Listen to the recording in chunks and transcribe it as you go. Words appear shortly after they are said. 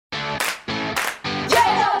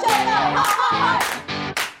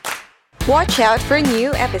Watch out for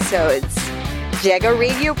new episodes. Jago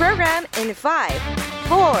Radio program in 5,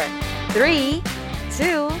 4, 3,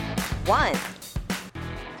 2, 1.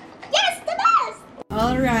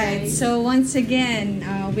 All right. So once again,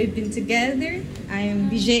 we've been together. I am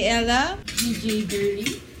DJ Ella. DJ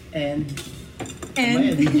Girly. And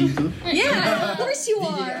And DG2. yeah, of course you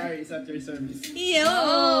are. DJR is at your service.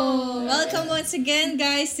 Yo! Welcome once again,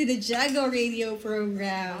 guys, to the Jago Radio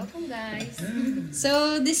program. Welcome, guys.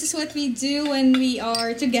 So this is what we do when we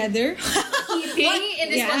are together. Keeping in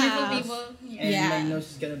this Yeah. wonderful people. And Yeah. my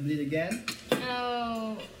nose is gonna bleed again.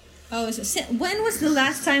 Oh. Oh, so when was the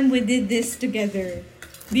last time we did this together?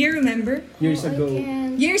 Do you remember? Years ago.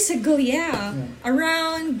 Years ago, yeah.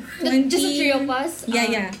 Around 20... Just the three of us? Yeah,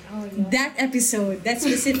 yeah. Oh, yeah. That episode, that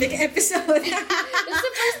specific episode. That's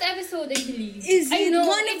the first episode, I believe. Is I it know,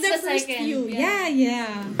 one of it's the first second. few?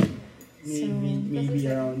 Yeah. Maybe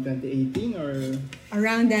around 2018 or...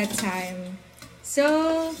 Around that time.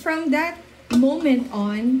 So, from that moment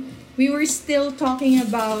on, we were still talking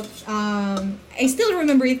about, I still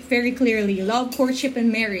remember it very clearly, love, courtship,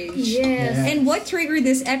 and marriage. Yes. Yeah. And what triggered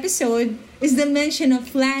this episode is the mention of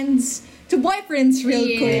plans to boyfriends real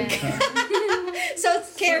Yeah. quick. So,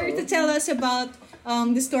 care to tell us about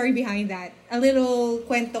the story behind that? A little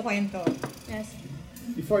kwento-kwento. Yes.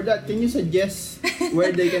 Before that, can you suggest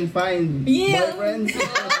where they can find Yeah. boyfriends?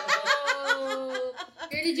 Oh.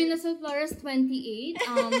 Girly Junasol Flores 28.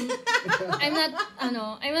 I'm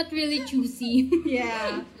not really choosy.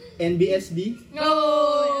 Yeah. NBSD?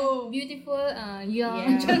 No. Beautiful,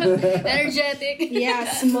 young, energetic. Yeah,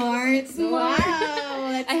 smart. Wow.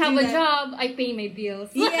 Let's I have do a that. job. I pay my bills.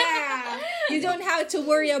 Yeah, you don't have to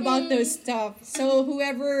worry about those stuff. So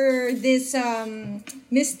whoever this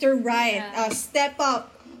Mr. Right, Yeah. step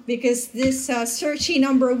up because this searchy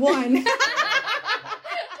number one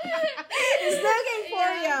is looking for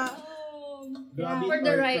you. Grab it For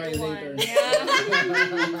the or right try one. later.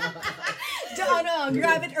 Yeah. Don't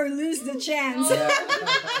grab it or lose the chance.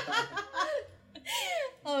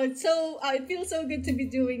 Oh, so it feels so good to be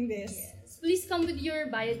doing this. Please come with your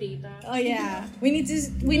biodata. Oh yeah, we need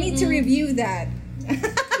to review that,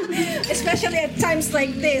 especially at times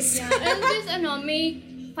like this. Yeah. And this may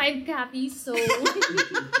 5 copies, so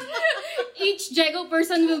each Jago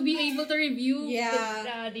person will be able to review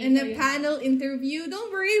Yeah, the and data a you panel interview. Don't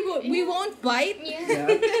worry, we won't bite. have. Yeah.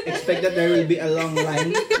 Yeah. Expect that there will be a long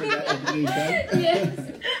line for that application Yes.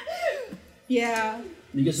 Yeah.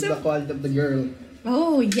 because of the quality of the girl.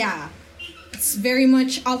 Oh yeah, it's very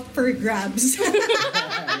much up for grabs.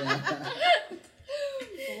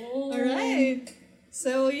 All right.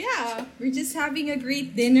 So yeah, we're just having a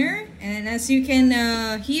great dinner, and as you can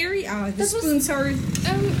hear, the spoons are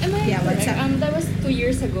Am I Yeah, what's correct? up? That was 2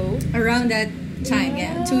 years ago. around that time.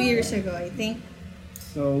 Yeah. Yeah, 2 years ago, I think.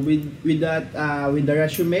 So with that with the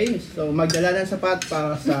resume, so magdala ng sapat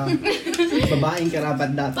para sa babaeng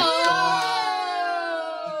karapat dapat.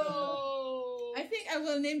 Oh! I think I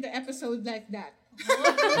will name the episode like that.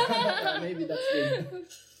 Maybe that's good.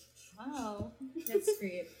 Wow. That's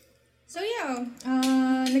great. So yeah,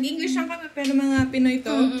 nag-English lang kami pero mga Pinoy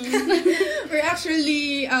to. We're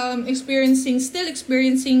actually still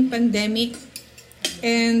experiencing pandemic.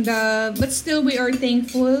 And but still we are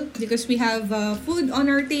thankful because we have food on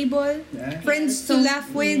our table, Yeah. friends to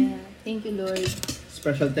laugh with. Yeah. Thank you, Lord.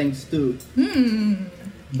 Special thanks to Hmm.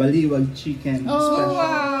 Baliwag Chicken. Oh, Special.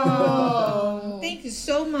 Wow. Thank you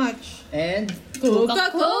so much. And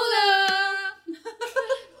Coca-Cola.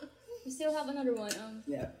 We still have another one.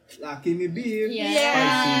 yeah, Lucky Me Beer.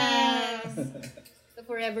 Yes. The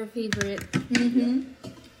forever favorite. Mm-hmm.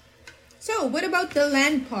 So, what about the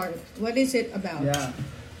land part? What is it about? Yeah.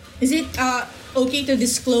 Is it okay to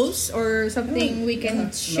disclose or something we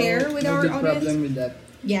can share with no our big audience? problem with that.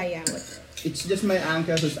 Yeah. What? It's just my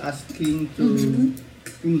uncle who's asking to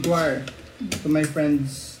inquire to my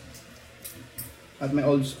friends at my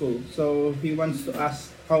old school. So he wants to ask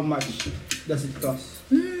how much does it cost.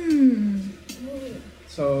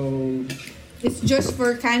 So It's just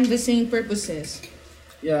for canvassing purposes.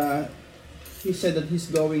 yeah, he said that he's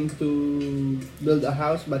going to build a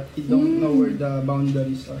house, but he don't know where the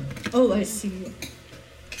boundaries are. Oh, I see.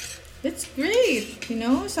 That's great.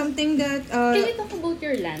 Something that. Can you talk about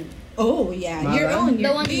your land? Oh yeah, Mara? your own.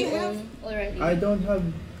 The one Do you have? own already. I don't have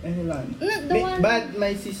any land. No, the one. But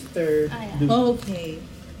my sister Yeah. do. Okay.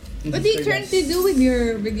 My What do you sister currently does. do with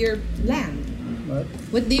your land? What?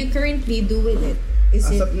 What do you currently do with it? Is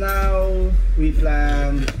As it? of now, we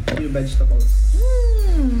plant few vegetables.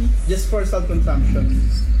 Just for self-consumption.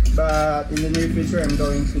 But in the near future, I'm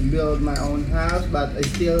going to build my own house, but I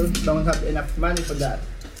still don't have enough money for that.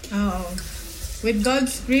 Oh. With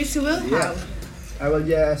God's grace, you will Yeah. have. I will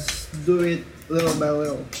just do it little by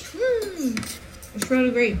little. It's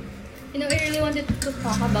really great. You know, I really wanted to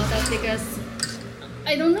talk about that because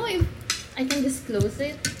I don't know if I can disclose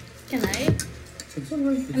it. Can I? It's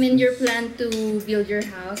alright. I mean, your plan to build your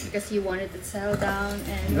house because you wanted to settle down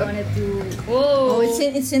and you Yep. wanted to. Oh,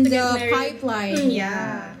 it's in To the get married. pipeline.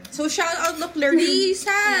 Yeah. So shout out to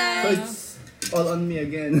Clarissa. So it's all on me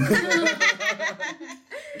again.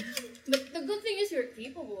 But the good thing is you're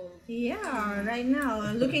capable. Yeah, right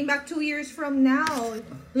now. Looking back 2 years from now,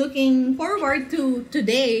 looking forward to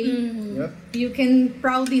today, Yep. you can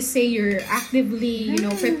proudly say you're actively,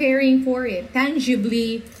 preparing for it,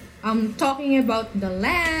 tangibly, talking about the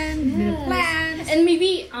land, the Yes. plans. And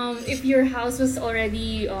maybe if your house was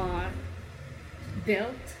already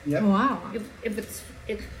built, Yep. Wow. if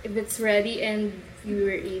it's ready and you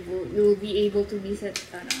will be able to visit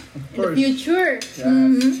in the course. future.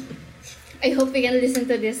 Yes. I hope we can listen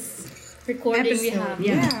to this recording we Episode, have.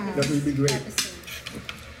 yeah. That will be great. Episode.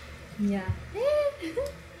 Yeah.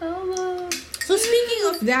 Oh. So speaking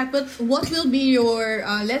of that, but what will be your,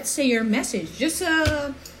 let's say your message? Just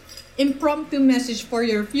a impromptu message for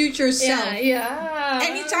your future self. Yeah.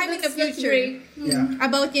 Anytime in the That's future. great. Yeah.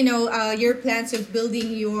 About, your plans of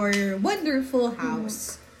building your wonderful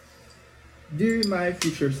house. Dear my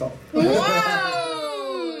future self.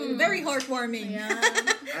 Wow! Very heartwarming. Yeah.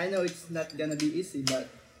 I know it's not gonna be easy, but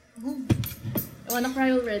I wanna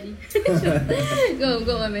cry already. Go,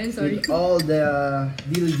 Amen. Sorry. with all the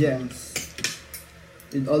diligence,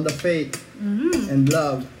 with all the faith and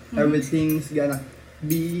love, everything's gonna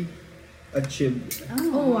be achieved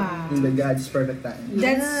Oh, wow. in the God's perfect time.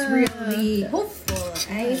 That's really hopeful.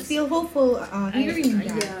 I feel hopeful hearing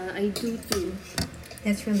that. Yeah, I do too.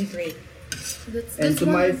 That's really great. And to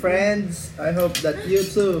my friends, I hope that you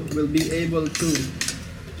too will be able to,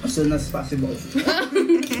 as soon as possible,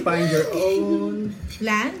 find your own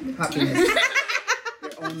Land? happiness,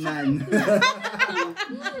 your own man.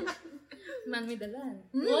 Man with the land.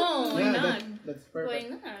 Oh, why not? That's Why perfect.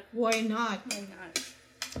 not? Why not? Why not?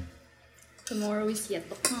 Tomorrow is yet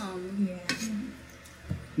to come. Yeah.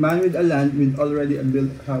 Man with a land with already a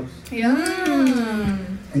built house Yeah.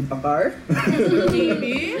 and a car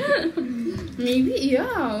Maybe. Maybe,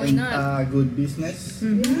 yeah. Why and not? a good business.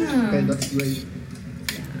 Yeah. Okay, that's great.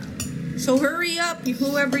 So hurry up,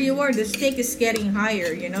 whoever you are. The stake is getting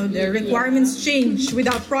higher. The requirements change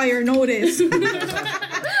without prior notice.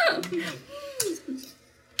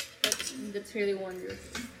 That's really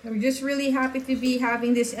wonderful. We're just really happy to be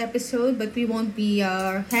having this episode, but we won't be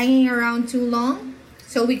hanging around too long,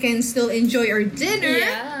 so we can still enjoy our dinner.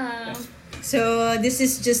 Yeah. So this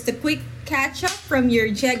is just a quick catch up from your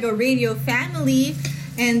Jego Radio family,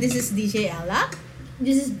 and this is DJ Ella.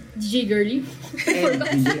 This is DJ Girly. And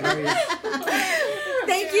DJ Arias.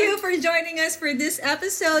 Thank you for joining us for this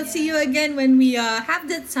episode. See you again when we have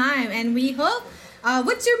the time, and we hope.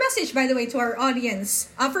 What's your message, by the way, to our audience?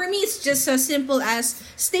 For me, it's just as simple as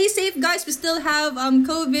stay safe, guys. We still have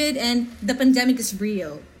COVID, and the pandemic is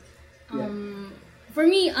real. For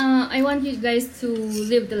me, I want you guys to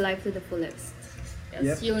live the life to the fullest. Yes,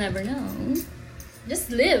 Yep. you'll never know. Just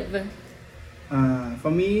live. For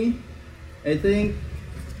me, I think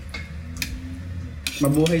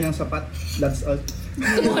mabuhay ng sapat. That's all.